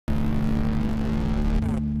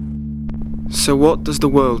So what does the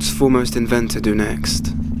world's foremost inventor do next?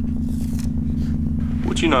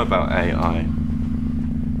 What do you know about AI?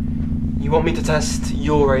 You want me to test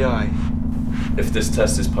your AI? If this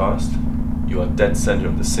test is passed, you are dead center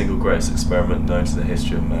of the single greatest experiment known to the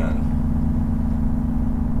history of man.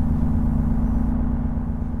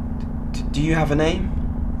 Do you have a name?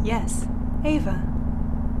 Yes, Ava.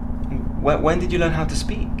 When did you learn how to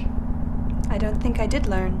speak? I don't think I did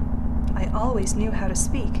learn. I always knew how to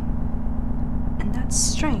speak. And that's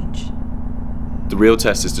strange. The real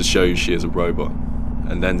test is to show you she is a robot,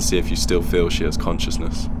 and then see if you still feel she has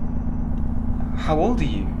consciousness. How old are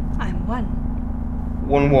you? I'm 1.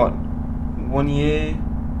 1 what? 1 year?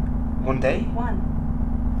 1 day?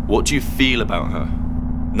 1. What do you feel about her?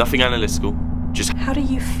 Nothing analytical, just How do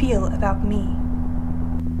you feel about me?